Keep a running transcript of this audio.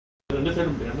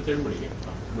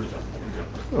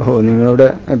ഓ, നിങ്ങളുടെ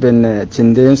പിന്നെ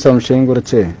ചിന്തയും സംശയം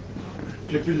കുറിച്ച്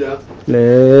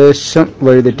ലേശം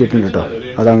വഴിതെറ്റിയിട്ടുണ്ട് കേട്ടോ.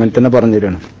 അതങ്ങനെ തന്നെ പറഞ്ഞു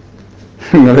തരാണ്.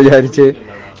 നിങ്ങൾ വിചാരിച്ച്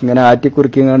ഇങ്ങനെ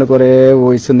ആറ്റിക്കുറിക്കിങ്ങാണ്ട് കുറെ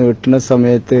വോയിസ് നീട്ടുന്ന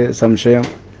സമയത്ത് സംശയം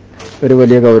ഒരു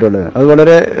വലിയ ഗൗരവമുള്ളത്. അത്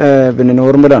വളരെ പിന്നെ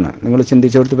നോർമലാണ്. നിങ്ങൾ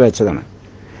ചിന്തിച്ചെടുത്ത് വെച്ചതാണ്.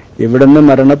 ഇവിടുന്ന്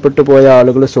മരണപ്പെട്ടു പോയ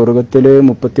ആളുകൾ സ്വർഗത്തില്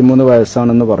 33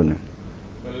 വയസ്സാണെന്ന് പറഞ്ഞു.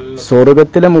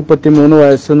 സ്വർഗത്തിലെ 33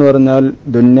 വയസ്സെന്ന് പറഞ്ഞാൽ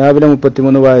ദുന്യാവിലെ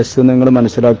 33 വയസ്സ് നിങ്ങൾ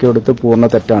മനസ്സിലാക്കിയെടുത്ത് പൂർണ്ണ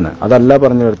തെറ്റാണ്. അതല്ല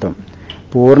പറഞ്ഞെടുത്തം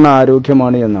പൂർണ്ണ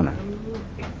ആരോഗ്യമാണ് എന്നാണ്.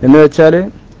 എന്ന് വെച്ചാൽ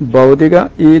ഭൗതിക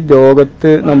ഈ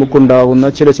ലോകത്ത് നമുക്കുണ്ടാകുന്ന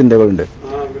ചില ചിന്തകളുണ്ട്.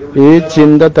 ഈ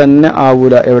ചിന്ത തന്നെ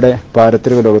ആവൂല എവിടെ?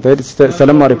 പാരത്രിക ലോകത്ത്.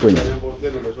 സ്ഥലം മാറിപ്പോയി.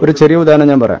 ഒരു ചെറിയ ഉദാഹരണം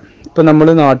ഞാൻ പറയാം. ഇപ്പൊ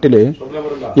നമ്മള് നാട്ടില്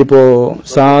ഇപ്പോ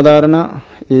സാധാരണ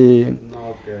ഈ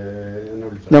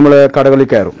നമ്മള് കടകളിൽ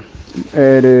കയറും,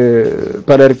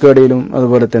 പലചരക്കടിയിലും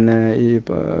അതുപോലെ തന്നെ ഈ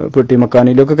പെട്ടി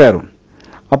മക്കാനിലും ഒക്കെ കയറും.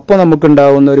 അപ്പൊ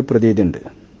നമുക്കുണ്ടാവുന്ന ഒരു പ്രതീതി ഉണ്ട്.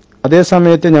 അതേ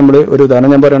സമയത്ത് നമ്മൾ ഒരു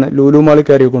ഉദാഹരണം ഞാൻ പറയാണ്, ലൂലു മാളിൽ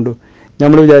കയറിക്കൊണ്ടു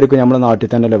നമ്മൾ വിചാരിക്കും നമ്മുടെ നാട്ടിൽ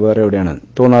തന്നെ വേറെ എവിടെയാണ്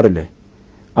തോന്നാറില്ലേ?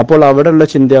 അപ്പോൾ അവിടെ ഉള്ള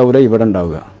ചിന്തയാവൂല ഇവിടെ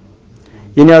ഉണ്ടാവുക.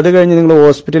 ഇനി അത് കഴിഞ്ഞ് നിങ്ങൾ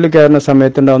ഹോസ്പിറ്റലിൽ കയറുന്ന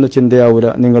സമയത്ത് ഉണ്ടാവുന്ന ചിന്തയാവൂല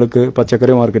നിങ്ങൾക്ക്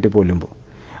പച്ചക്കറി മാർക്കറ്റിൽ പോലുമ്പോൾ.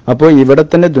 അപ്പോൾ ഇവിടെ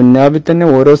തന്നെ ദുന്യാവിൽ തന്നെ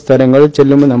ഓരോ സ്ഥലങ്ങളിൽ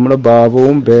ചെല്ലുമ്പോൾ നമ്മുടെ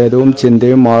ഭാവവും ഭേദവും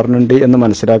ചിന്തയും മാറുന്നുണ്ട് എന്ന്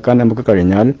മനസ്സിലാക്കാൻ നമുക്ക്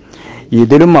കഴിഞ്ഞാൽ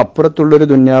ഇതിലും അപ്പുറത്തുള്ളൊരു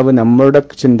ദുന്യാവ് നമ്മളുടെ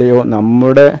ചിന്തയോ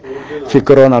നമ്മുടെ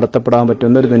ഫിക്കറോ നടത്തപ്പെടാൻ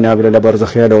പറ്റുന്ന ഒരു ദുന്യാവിലല്ല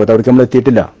ബർസഖിയ ലോകത്ത്. അവിടേക്ക് നമ്മൾ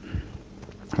എത്തിയിട്ടില്ല.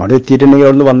 അവിടെ എത്തിയിട്ടുണ്ടെങ്കിൽ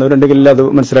അവിടെ വന്നവരുണ്ടെങ്കിൽ അത്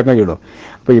മനസ്സിലാക്കാൻ കഴിയുള്ളൂ.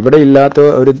 അപ്പൊ ഇവിടെ ഇല്ലാത്ത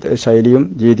ഒരു ശൈലിയും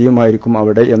രീതിയും ആയിരിക്കും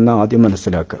അവിടെ എന്ന് ആദ്യം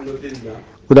മനസ്സിലാക്കുക.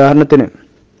 ഉദാഹരണത്തിന്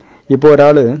ഇപ്പോൾ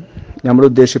ഒരാള് നമ്മൾ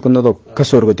ഉദ്ദേശിക്കുന്നതൊക്കെ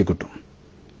സ്വർഗത്തിൽ കിട്ടും.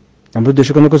 നമ്മൾ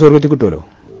ഉദ്ദേശിക്കുന്നതൊക്കെ സ്വർഗത്തിൽ കിട്ടുമല്ലോ.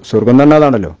 സ്വർഗം തന്നെ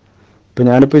അതാണല്ലോ. ഇപ്പൊ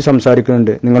ഞാനിപ്പോ ഈ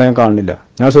സംസാരിക്കുന്നുണ്ട്, നിങ്ങളെ ഞാൻ കാണുന്നില്ല.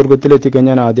 ഞാൻ സ്വർഗത്തിൽ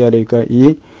എത്തിക്കഴിഞ്ഞാൽ ഞാൻ ആദ്യം ആലോചിക്കുക, ഈ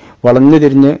വളഞ്ഞു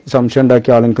തിരിഞ്ഞ് സംശയം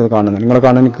ഉണ്ടാക്കിയ ആളെനിക്ക് കാണുന്നത്, നിങ്ങളെ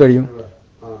കാണാൻ എനിക്ക് കഴിയും.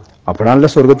 അപ്പോഴാണല്ലോ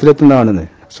സ്വർഗത്തിലെത്തുന്നതാണെന്ന്.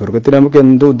 സ്വർഗത്തിൽ നമുക്ക്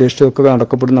എന്ത് ഉദ്ദേശിച്ചതൊക്കെ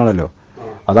നടക്കപ്പെടുന്നതാണല്ലോ.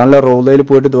 അതാണല്ലോ റോളയിൽ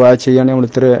പോയിട്ട് ദുആ ചെയ്യുകയാണെങ്കിൽ നമ്മൾ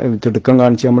ഇത്ര തിടുക്കം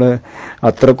കാണിച്ച് നമ്മൾ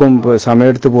അത്രക്കും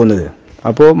സമയമെടുത്ത് പോകുന്നത്.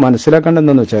 അപ്പോൾ മനസ്സിലാക്കേണ്ടത്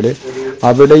എന്താണെന്ന് വെച്ചാൽ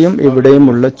അവിടെയും ഇവിടെയും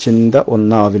ഉള്ള ചിന്ത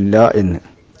ഒന്നാവില്ല എന്ന്.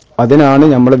 അതിനാണ്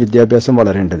നമ്മളെ വിദ്യാഭ്യാസം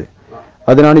വളരേണ്ടത്.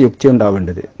 അതിനാണ് യുക്തി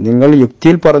ഉണ്ടാവേണ്ടത്. നിങ്ങൾ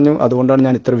യുക്തിയിൽ പറഞ്ഞു, അതുകൊണ്ടാണ്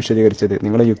ഞാൻ ഇത്ര വിശദീകരിച്ചത്.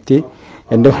 നിങ്ങളെ യുക്തി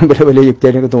എൻ്റെ മുമ്പിൽ വലിയ യുക്തി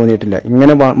എനിക്ക് തോന്നിയിട്ടില്ല.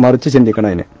 ഇങ്ങനെ മറിച്ച് ചിന്തിക്കണം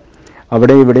അതിന്.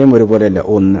 അവിടെയും ഇവിടെയും ഒരുപോലെയല്ല.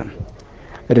 1.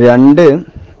 2,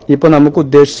 ഇപ്പൊ നമുക്ക്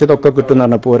ഉദ്ദേശിച്ചതൊക്കെ കിട്ടും എന്ന്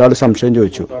പറഞ്ഞപ്പോൾ ഒരാൾ സംശയം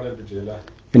ചോദിച്ചു,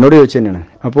 എന്നോട് ചോദിച്ചു തന്നെയാണ്.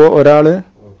 അപ്പോൾ ഒരാള്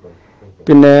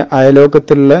പിന്നെ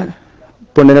അയലോക്കത്തുള്ള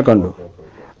പെണ്ണിനെ കണ്ടു.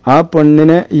 ആ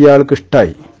പെണ്ണിനെ ഇയാൾക്ക്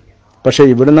ഇഷ്ടമായി. പക്ഷെ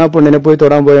ഇവിടുന്ന് ആ പെണ്ണിനെ പോയി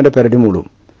തൊടാൻ പോയി എൻ്റെ പെരടി മൂടും.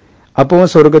 അപ്പോൾ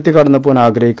സ്വർഗത്തിൽ കടന്നപ്പോൾ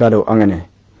ആഗ്രഹിക്കാലോ അങ്ങനെ.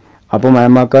 അപ്പോൾ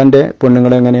മയമാക്കാന്റെ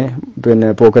പെണ്ണുങ്ങളെ എങ്ങനെ പിന്നെ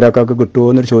പോക്കരാക്കാക്ക് കിട്ടുമോ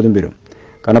എന്നൊരു ചോദ്യം വരും.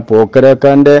 കാരണം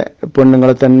പോക്കരാക്കാന്റെ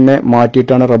പെണ്ണുങ്ങളെ തന്നെ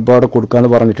മാറ്റിയിട്ടാണ് റബ്ബ് അവിടെ കൊടുക്കാന്ന്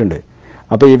പറഞ്ഞിട്ടുണ്ട്.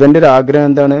 അപ്പൊ ഇവന്റെ ഒരു ആഗ്രഹം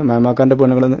എന്താണ്? മയമാക്കാന്റെ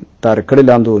പെണ്ണുങ്ങൾ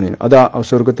തരക്കടില്ലാന്ന് തോന്നി. അത്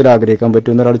സ്വർഗത്തിൽ ആഗ്രഹിക്കാൻ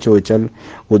പറ്റുമെന്ന് ഒരാൾ ചോദിച്ചാൽ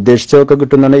ഉദ്ദേശിച്ചതൊക്കെ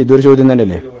കിട്ടുന്നതാണ്. ഇതൊരു ചോദ്യം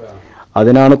തന്നെയല്ലേ?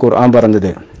 അതിനാണ് ഖുർആൻ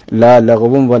പറഞ്ഞത് ലാ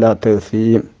ലഹവും വലാ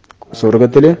തസീം.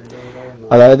 സ്വർഗത്തില്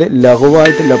അതായത്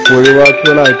ലഘുവായിട്ടില്ല,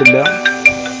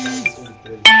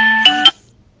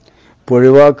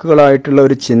 പൊഴിവാക്കുകളായിട്ടുള്ള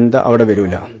ഒരു ചിന്ത അവിടെ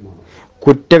വരില്ല.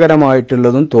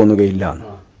 കുറ്റകരമായിട്ടുള്ളതും തോന്നുകയില്ല.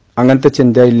 അങ്ങനത്തെ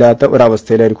ചിന്ത ഇല്ലാത്ത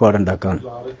ഒരവസ്ഥയിലായിരിക്കും അവിടെ ഉണ്ടാക്കാൻ.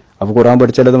 അപ്പൊ ഖുർആൻ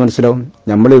പഠിച്ചാലത് മനസ്സിലാവും.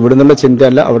 നമ്മൾ ഇവിടെ നിന്നുള്ള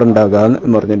ചിന്തയല്ല അവിടെ ഉണ്ടാകുക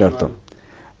എന്ന് പറഞ്ഞതിന്റെ അർത്ഥം.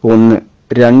 1.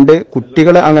 2,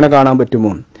 കുട്ടികളെ അങ്ങനെ കാണാൻ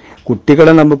പറ്റുമോ?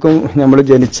 കുട്ടികളെ നമുക്ക് നമ്മൾ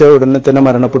ജനിച്ച ഉടനെ തന്നെ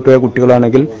മരണപ്പെട്ടു പോയ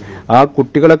കുട്ടികളാണെങ്കിൽ ആ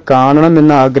കുട്ടികളെ കാണണം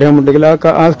എന്ന ആഗ്രഹമുണ്ടെങ്കിൽ ആ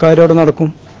കാര്യം അവിടെ നടക്കും.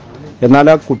 എന്നാൽ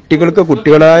ആ കുട്ടികൾക്ക്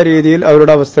കുട്ടികളായ രീതിയിൽ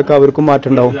അവരുടെ അവസ്ഥക്ക് അവർക്കും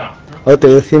മാറ്റം ഉണ്ടാവും. അത്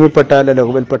തേസീമിൽപ്പെട്ടാല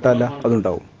ലഘുവിൽപ്പെട്ടാല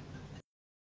അതുണ്ടാവും.